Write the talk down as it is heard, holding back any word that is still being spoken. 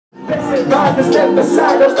advised to step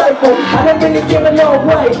aside, no stifle. I done really given no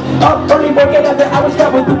way. Up early working after hours,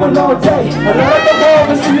 travel through a long day. I love the world,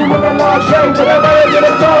 but see you in a long day. But I'm ready to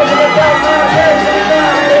go,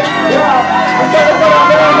 yeah, I'm better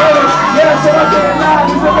than I'm ready. Yeah, so I'm getting live,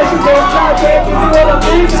 so make you go fly, baby. You wanna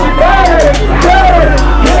leave, she better,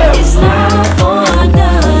 yeah. It's not for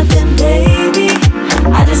nothing, baby.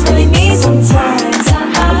 I just really need some time.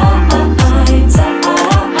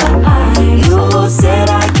 You said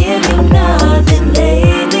I give you nothing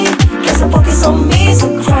lately. Guess I focus on me,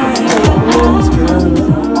 so cry.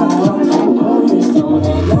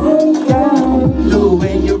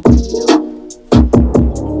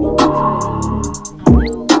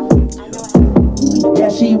 Yeah,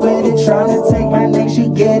 she with it, trying to take my name, she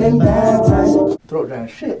getting baptized. Throat dry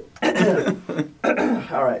shit.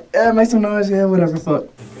 Alright, yeah, make some noise, yeah, whatever, fuck.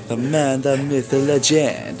 The man, the myth, the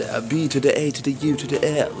legend. A B to the A to the U to the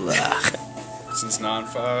L. Since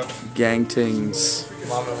 9-5. Gang tings.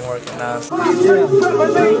 Mom been working now.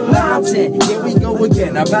 9-10, here we go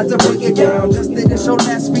again. I'm about to break it down. Just did the show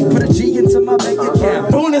last week, put a G into my bank account.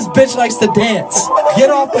 Boone, this bitch likes to dance. Get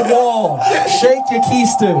off the wall. Shake your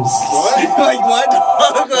keisters. What? Like what?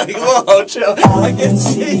 Like, whoa, chill. I can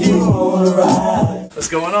see you alright. What's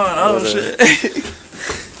going on? Oh, shit.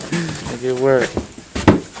 Make it work.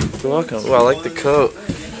 You're welcome. Oh, I like the coat.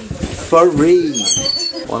 Furry.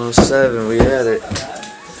 107, we had it.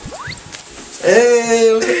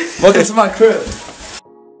 Hey, welcome to my crib.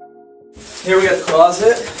 Here we got the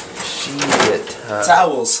closet. Shit.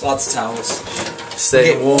 Towels, lots of towels.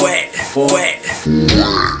 Stay warm. Wet.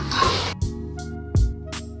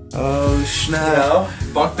 Oh snap. You know,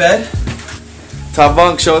 bunk bed. Top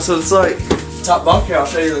bunk, show us what it's like. Top bunk here, I'll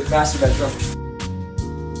show you the master bedroom.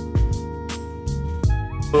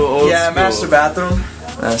 Yeah, school. master bathroom.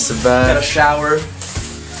 Master Got a bath. shower,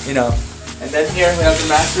 you know. And then here we have the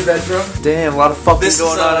master bedroom. Damn, a lot of fucking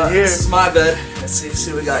going on in here. This is my bed. Let's see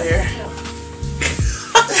what we got here.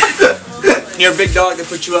 You're a big dog that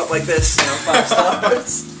put you up like this, you know, 5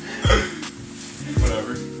 stars.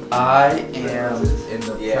 Whatever. I am in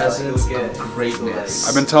the presence of greatness.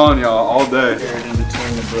 I've been telling y'all all day. Buried in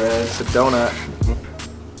between the bread. It's a donut.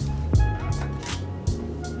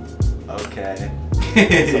 Okay.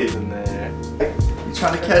 Something there. You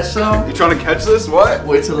trying to catch some? You trying to catch this? What?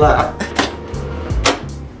 Wait till I.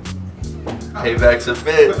 Payback's a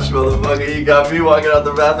bitch, motherfucker. You got me walking out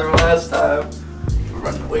the bathroom last time. You're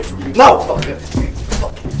running away from me. No, fuck it.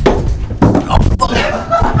 Oh, fuck it.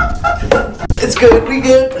 It's good. We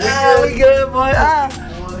good. We good, boy.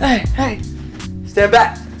 Hey. Stand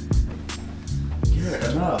back. Good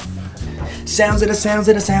enough. Sounds of the suck.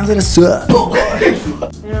 You don't want to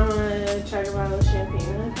chug a bottle of champagne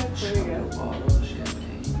really quick? There you go. Bottle of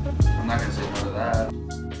champagne. I'm not gonna say no to that.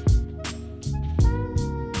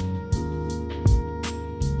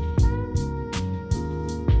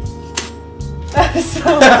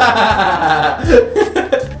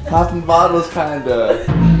 Popping bottles, kinda.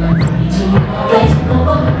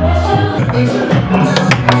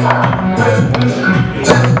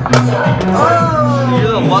 Oh,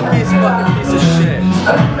 you're the luckiest fucking piece of shit.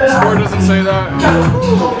 Score doesn't say that.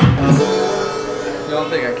 You don't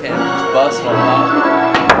think I can just bust one off?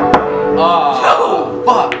 Oh,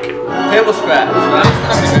 fuck. Table scratch.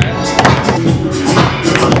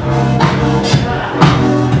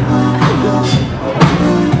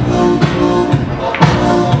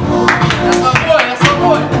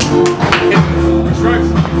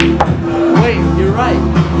 Wait, you're right.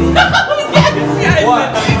 What?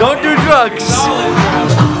 Don't do drugs. I'm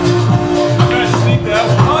gonna sneak that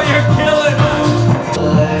one. Oh, you're killing us.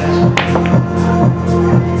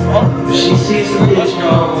 She sees the Let's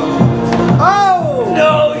go. Oh!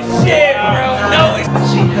 No shit, bro. No.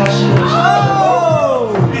 See how she was.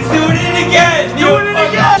 Oh! He's doing it again. Doing it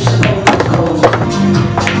again.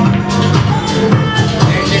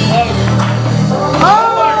 Oh!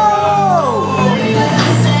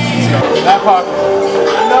 That pocket.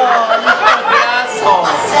 No, you fucking asshole.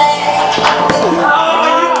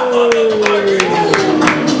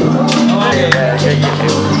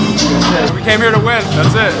 We came here to win.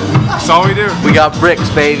 That's it. That's all we do. We got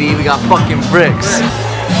bricks, baby. We got fucking bricks.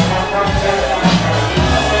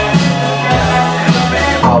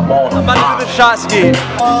 I'm about to do the shot ski.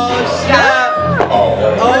 Oh, snap. Oh,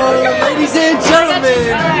 ladies and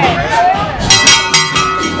gentlemen.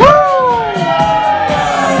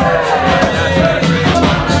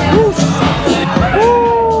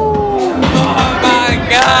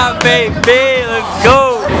 Baby, let's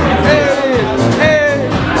go! Hey, hey,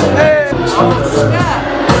 hey! Oh, snap!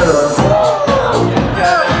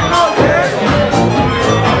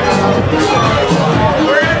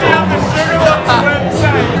 We're gonna be on the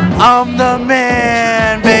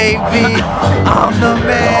I'm the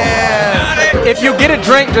man. If you get a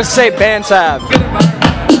drink, just say band tab.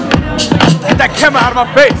 Get that camera out of my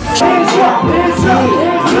face. Hands up, hands up,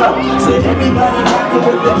 hands up. So everybody rockin'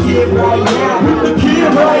 with the kid right now. With the kid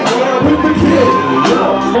right now. With the kid.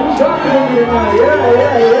 I'm talking over here now.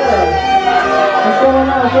 Yeah. What's going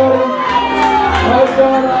on, shorty? What's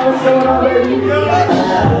going on? What's going on, baby?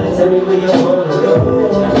 Tell me where you wanna go.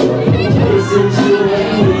 Listen to me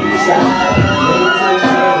inside.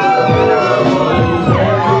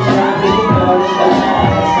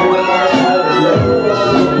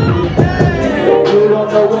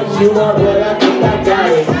 You want, but I think I got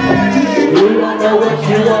it. You don't know what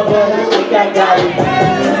you want, but I think I got it.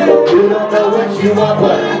 You don't know what you want,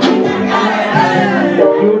 but I think I got it.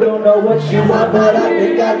 You don't know what you want, but I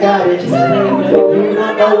think I got it. You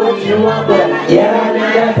don't know what you want, but yeah, I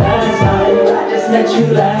think I got it. I just met you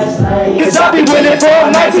last night. Cause I be winning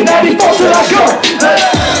from 1994 till I go.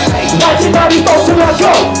 1994 till I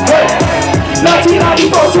go.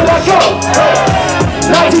 1994 till I go.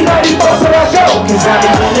 1994 till I go, cause I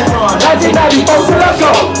be winning from 1994 till I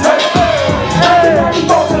go.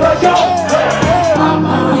 1994 till I go.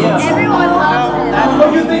 Everyone loves it.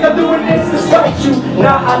 Oh, you think I'm doing this to spite you?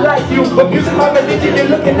 Nah, I like you, but music my religion, you're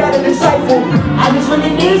looking at it insightful. I just wanna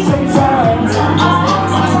need some time.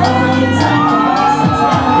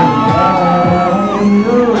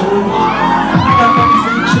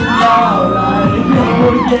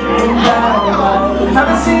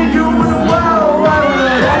 Haven't seen you in a while.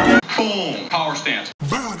 Power stance.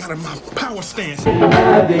 Wow, I got my power stance. I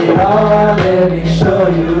did all, let me show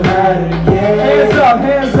you how to get.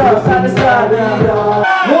 Hands up, side to side now.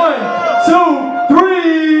 1, 2, 3.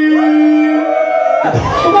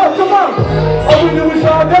 Come on. All we do is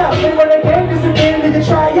fall down. Say when they game this again, nigga,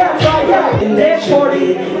 try out. And that's 40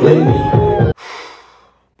 with me.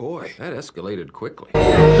 Boy, that escalated quickly.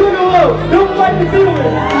 Sugarloaf, don't fight the feeling.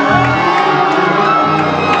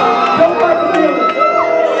 Don't fight the feeling.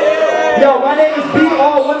 Yo, my name is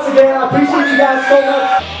Aull once again. I appreciate you guys so much.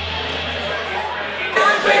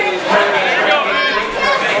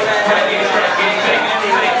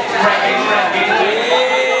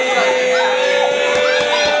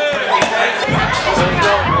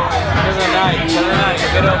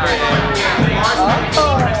 Get over it.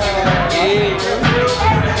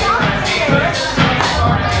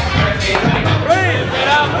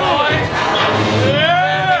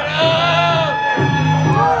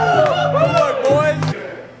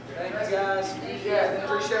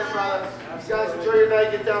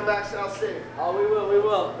 Get down back South City. Oh, we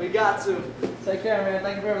will. We got to. Take care, man.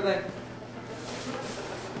 Thank you for everything.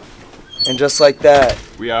 And just like that,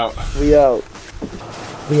 We out. we out.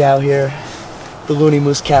 We out here, the Looney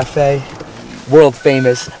Moose Cafe, world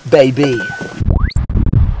famous, baby.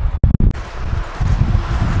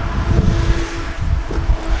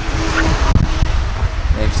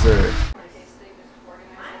 Thanks, sir.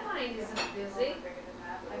 My mind isn't busy.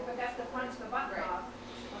 I forgot to punch the button off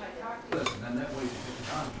when I talked to you.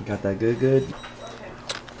 Got that good?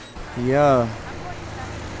 Yeah.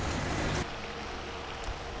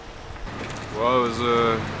 Well, it was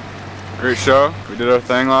a great show. We did our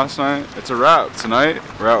thing last night. It's a wrap. Tonight,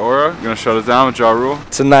 we're at Aura. We're gonna shut it down with Ja Rule.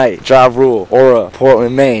 Tonight, Ja Rule, Aura,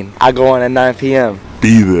 Portland, Maine. I go on at 9 p.m.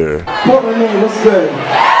 Be there. Portland, Maine, what's good?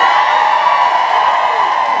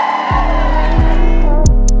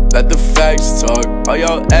 Let the facts talk, all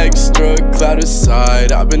y'all extra cloud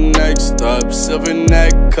aside. I've been next up, silver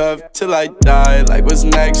neck cuff till I die. Like what's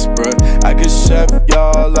next, bruh? I could chef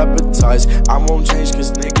y'all appetize. I won't change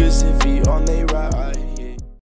cause niggas if he on they ride.